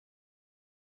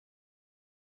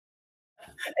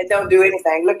and don't do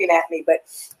anything looking at me. But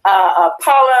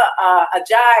Paula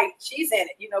Ajay, she's in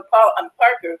it. You know,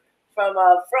 Parker from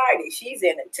Friday, she's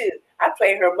in it too. I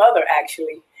play her mother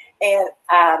actually. And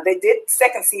they did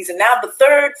second season. Now the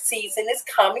third season is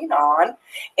coming on,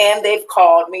 and they've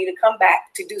called me to come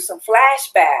back to do some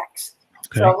flashbacks.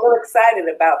 Okay. So I'm a little excited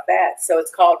about that. So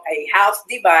it's called A House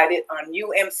Divided on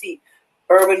UMC,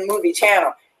 Urban Movie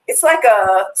Channel. It's like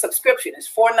a subscription. It's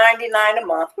 $4.99 a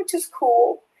month, which is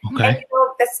cool. Okay. And you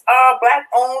know, that's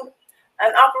Black-owned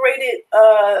and operated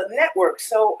network.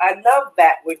 So I love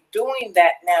that. We're doing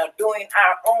that now, doing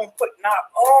our own, putting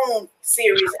our own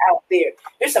series out there.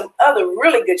 There's some other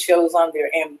really good shows on there,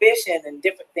 Ambition and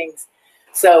different things.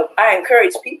 So I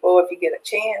encourage people, if you get a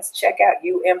chance, check out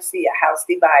UMC, A House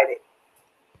Divided.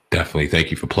 Definitely.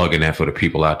 Thank you for plugging that for the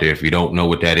people out there. If you don't know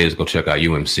what that is, go check out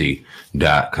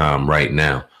umc.com right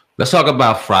now. Let's talk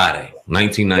about Friday,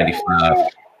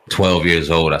 1995, 12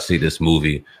 years old. I see this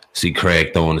movie. See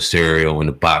Craig throwing the cereal in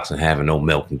the box and having no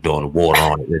milk and throwing the water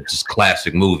on it. It's just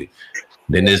classic movie.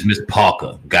 Then there's Miss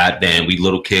Parker. Goddamn, we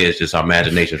little kids, just our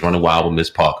imaginations running wild with Miss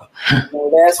Parker.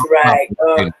 Oh, that's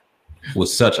right. With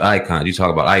such icons, you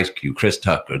talk about Ice Cube, Chris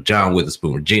Tucker, John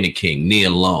Witherspoon, Regina King, Nia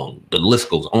Long. The list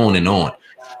goes on and on.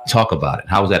 Talk about it.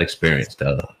 How was that experience?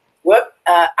 Well,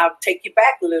 I'll take you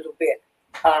back a little bit.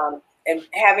 And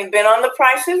having been on The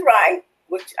Price is Right,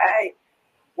 which I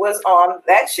was on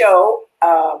that show,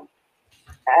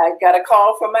 I got a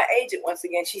call from my agent once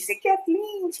again. She said,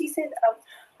 Kathleen, she said,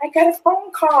 I got a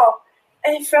phone call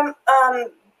and from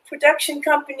production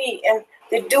company, and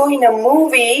they're doing a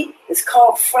movie. It's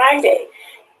called Friday.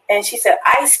 And she said,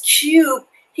 Ice Cube,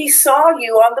 he saw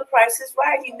you on The Price is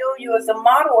Right. He knew you as a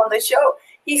model on the show.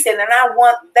 He said, and I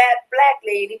want that black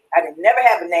lady. I didn't never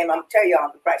have a name. I'm tell you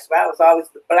on The Price is Right. I was always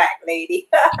the black lady.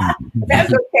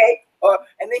 That's okay.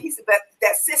 And then he said, but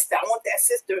that sister, I want that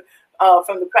sister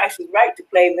from The Price is Right to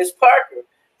play Miss Parker.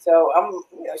 So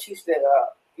she said,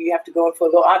 you have to go in for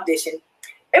a little audition.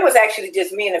 It was actually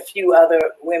just me and a few other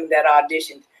women that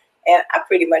auditioned. And I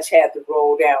pretty much had the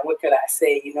role down. What could I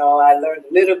say? You know, I learned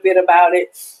a little bit about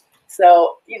it.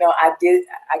 So, you know, I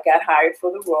got hired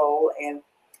for the role, and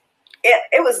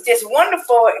it was just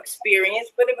wonderful experience,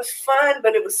 but it was fun,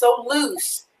 but it was so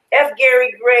loose. F.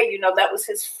 Gary Gray, you know, that was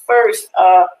his first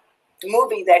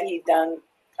movie that he'd done,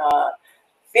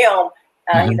 film.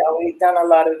 You know, he'd done a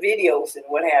lot of videos and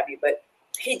what have you, but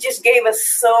he just gave us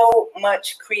so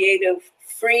much creative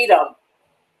freedom.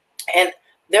 And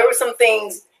there were some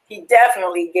things he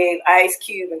definitely gave Ice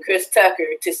Cube and Chris Tucker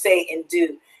to say and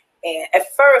do. And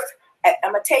at first,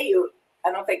 I'm going to tell you,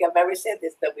 I don't think I've ever said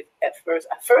this, but at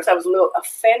first I was a little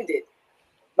offended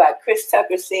by Chris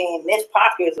Tucker saying Miss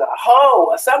Parker is a hoe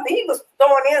or something. He was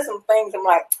throwing in some things. I'm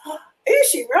like, oh, is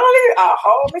she really a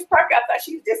hoe, Miss Parker? I thought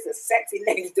she was just a sexy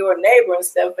next door neighbor and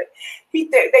stuff. But they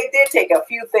did take a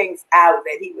few things out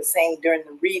that he was saying during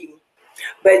the reading.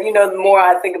 But, you know, the more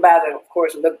I think about it, of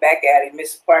course, look back at it,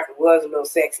 Miss Parker was a little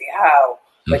sexy hoe.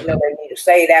 But, you know, they need to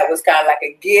say that was kind of like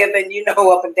a given, you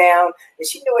know, up and down. And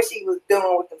she knew what she was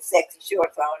doing with them sexy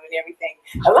shorts on and everything.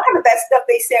 A lot of that stuff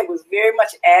they said was very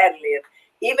much ad-lib.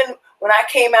 Even when I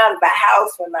came out of the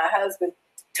house, when my husband,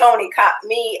 Tony, caught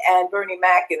me and Bernie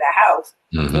Mac in the house.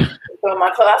 So my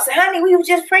clothes, I said, honey, we were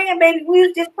just praying, baby. We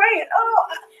were just praying. Oh,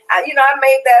 I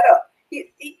made that up.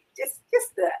 He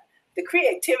just the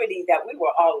creativity that we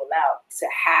were all allowed to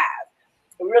have.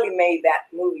 It really made that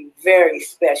movie very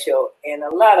special, and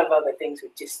a lot of other things were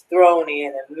just thrown in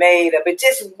and made up. It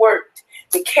just worked.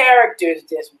 The characters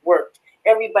just worked.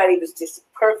 Everybody was just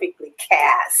perfectly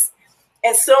cast,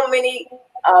 and so many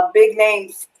big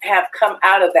names have come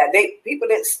out of that. People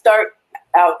didn't start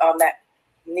out on that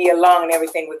Nia Long and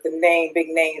everything with the big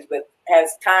names, but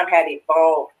as time had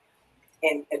evolved,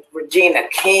 and Regina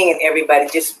King and everybody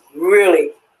just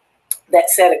really. That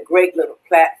set a great little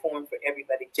platform for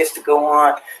everybody just to go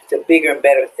on to bigger and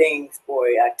better things, boy,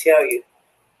 I tell you.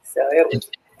 So it was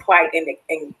quite an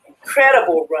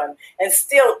incredible run, and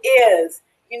still is.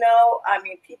 You know, I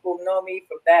mean, people know me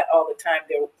from that all the time.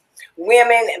 There were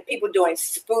women and people doing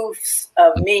spoofs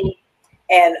of me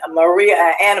and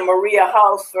Anna Maria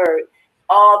Halsford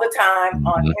all the time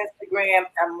on Instagram.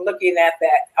 I'm looking at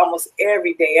that almost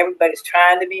every day. Everybody's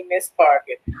trying to be Miss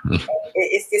Parker.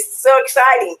 It's just so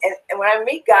exciting. And when I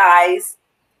meet guys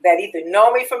that either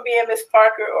know me from being Miss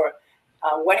Parker or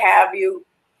what have you,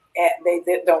 and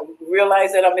they don't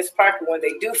realize that I'm Miss Parker, when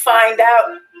they do find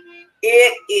out,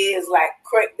 it is like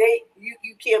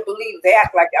you can't believe they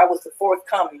act like I was the fourth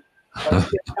coming.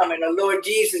 The Lord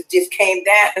Jesus just came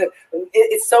down.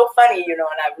 It's so funny, you know,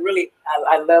 and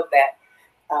I love that.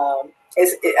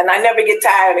 And I never get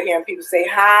tired of hearing people say,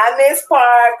 "Hi, Miss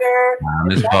Parker." Hi,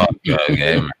 Miss Parker.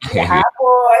 Okay. Hi,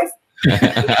 boys. Still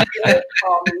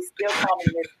call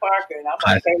me Miss Parker, and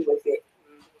I'm okay with it.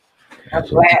 I'm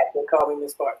glad they call me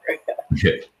Miss Parker.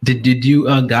 Did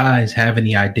you guys have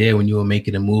any idea when you were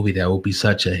making a movie that would be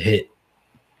such a hit?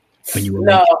 When you were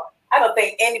No, I don't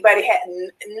think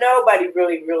nobody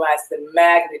really realized the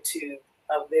magnitude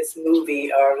of this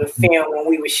movie or the film when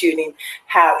we were shooting,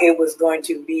 how it was going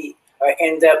to be or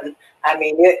end up. I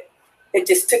mean, it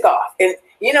just took off. And,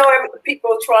 you know,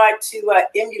 people tried to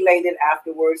emulate it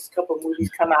afterwards. A couple of movies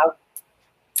come out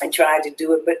and tried to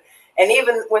do it. And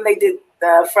even when they did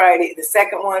Friday, the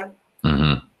second one,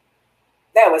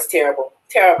 that was terrible.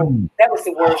 Terrible. That was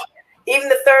the worst. Even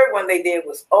the third one they did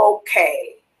was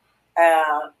okay.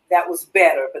 That was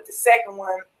better. But the second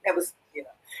one, that was, you know,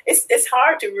 it's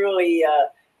hard to really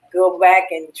go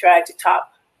back and try to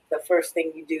top the first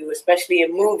thing you do, especially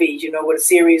in movies, you know, with a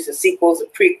series of sequels or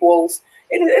prequels.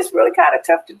 It's really kind of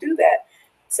tough to do that.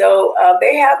 So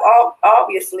they have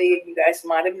obviously, you guys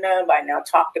might have known by now,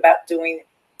 talked about doing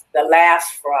The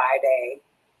Last Friday.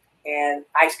 And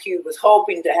Ice Cube was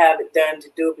hoping to have it done to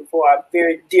do it before our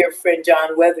very dear friend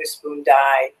John Witherspoon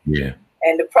died. Yeah.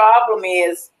 And the problem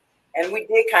is, and we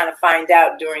did kind of find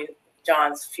out during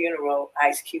John's funeral,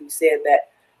 Ice Cube said that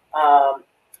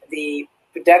the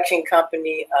production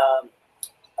company,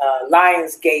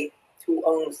 Lionsgate, who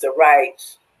owns the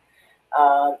rights,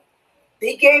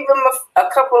 he gave them a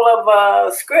couple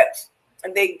of scripts,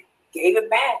 and they gave it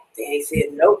back. They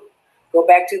said, nope, go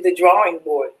back to the drawing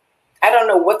board. I don't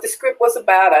know what the script was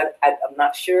about. I'm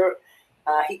not sure.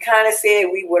 He kind of said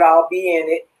we would all be in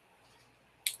it,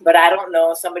 but I don't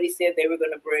know. Somebody said they were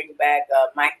going to bring back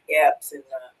Mike Epps and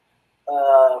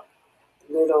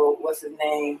what's his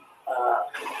name?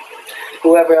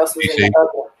 Whoever else was in the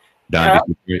other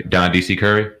one. Don D.C.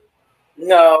 Curry?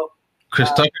 No.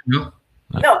 Chris Tucker?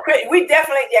 No, Chris, we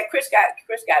definitely, Chris got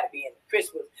to be in it.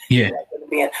 Chris was going to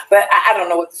be in it. But I don't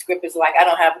know what the script is like. I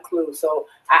don't have a clue. So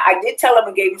I did tell him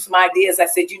and gave him some ideas. I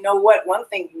said, you know what? One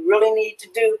thing you really need to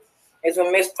do is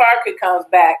when Miss Parker comes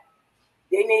back,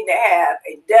 they need to have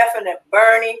a definite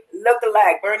Bernie Mac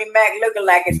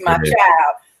lookalike is my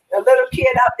child. A little kid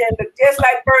out there look just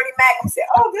like Bernie Mac and say,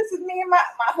 oh, this is me and my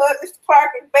husband, Mr.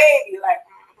 Parker's baby. Like,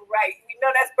 right, we know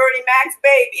that's Bernie Mac's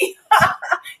baby.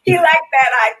 He liked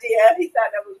that idea. He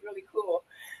thought that was really cool.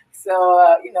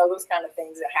 So, you know, those kind of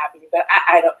things are happening. But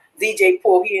I don't, DJ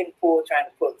Poole, he and Poole trying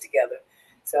to pull it together.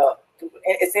 So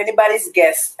it's anybody's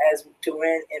guess as to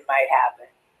when it might happen.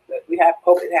 But we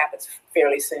hope it happens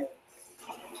fairly soon.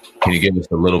 Can you give us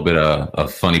a little bit of a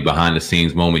funny behind the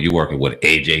scenes moment? You're working with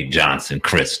AJ Johnson,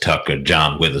 Chris Tucker,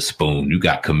 John Witherspoon. You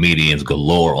got comedians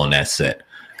galore on that set.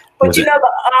 But you know,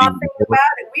 the odd thing about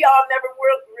it, we all never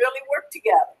really worked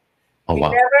together. Oh, wow.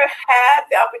 We never had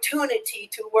the opportunity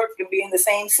to work and be in the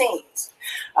same scenes.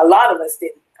 A lot of us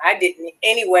didn't. I didn't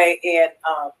anyway. And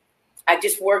I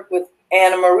just worked with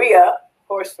Anna Maria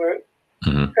Horsford,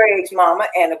 Craig's mama,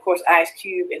 and of course Ice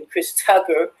Cube and Chris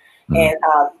Tucker, and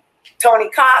Tony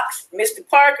Cox, Mr.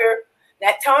 Parker.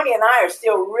 Now Tony and I are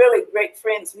still really great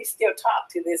friends. We still talk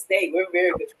to this day. We're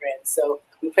very good friends. So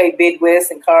we play bid whist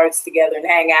and cards together and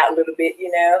hang out a little bit,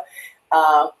 you know.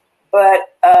 But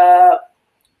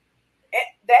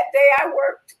that day I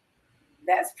worked.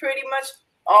 That's pretty much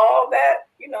all that,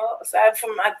 you know, aside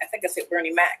from, I think I said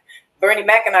Bernie Mac. Bernie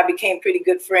Mac and I became pretty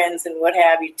good friends and what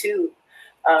have you, too.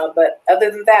 But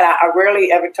other than that, I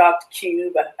rarely ever talked to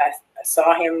Cube. I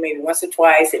saw him maybe once or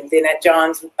twice. And then at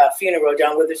John's funeral,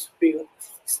 John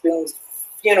Witherspoon's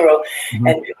funeral.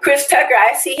 And Chris Tucker,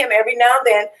 I see him every now and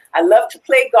then. I love to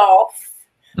play golf.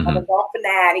 I'm a golf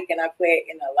fanatic, and I play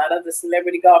in a lot of the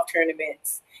celebrity golf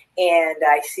tournaments. And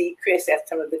I see Chris at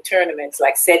some of the tournaments,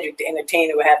 like Cedric the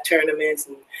Entertainer will have tournaments,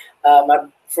 and my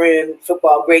friend,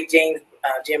 football great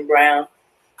Jim Brown.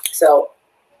 So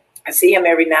I see him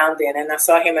every now and then, and I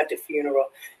saw him at the funeral.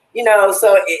 You know,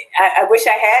 so I wish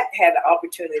I had the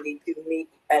opportunity to meet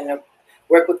and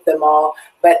work with them all.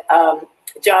 But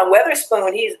John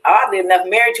Witherspoon, he's oddly enough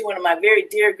married to one of my very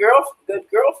dear good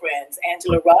girlfriends,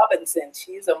 Angela Robinson.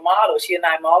 She's a model. She and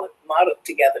I modeled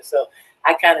together, so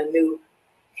I kind of knew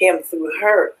him through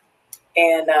her.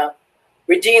 And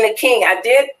Regina King,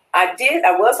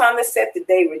 I was on the set the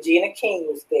day Regina King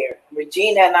was there.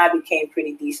 Regina and I became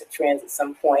pretty decent friends at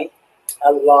some point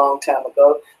a long time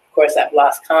ago. Of course, I've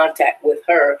lost contact with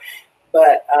her.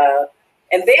 But,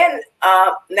 and then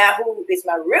now who is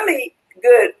my really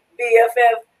good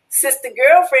BFF sister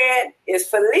girlfriend is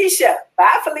Felicia.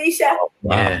 Bye, Felicia.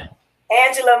 Yeah.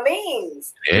 Angela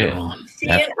Means. Yeah. She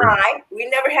and I, we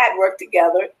never had worked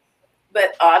together,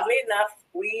 but oddly enough,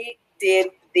 we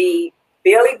did the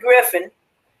Billy Griffin,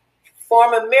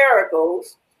 former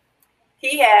Miracles.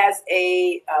 He has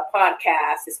a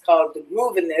podcast. It's called The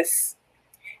Grooviness.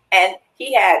 And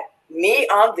he had me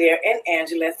on there and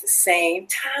Angela at the same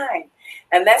time.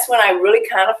 And that's when I really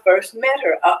kind of first met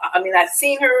her. I mean, I'd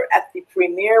seen her at the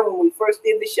premiere when we first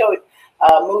did the show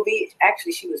movie.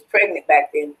 Actually, she was pregnant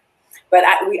back then. But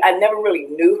I never really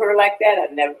knew her like that.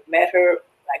 I never met her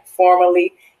like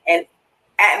formally. And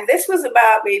this was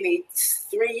about maybe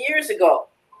 3 years ago.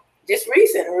 Just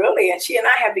recent, really. And she and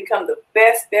I have become the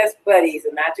best buddies.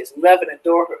 And I just love and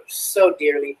adore her so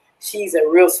dearly. She's a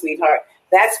real sweetheart.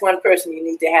 That's one person you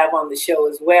need to have on the show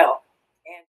as well.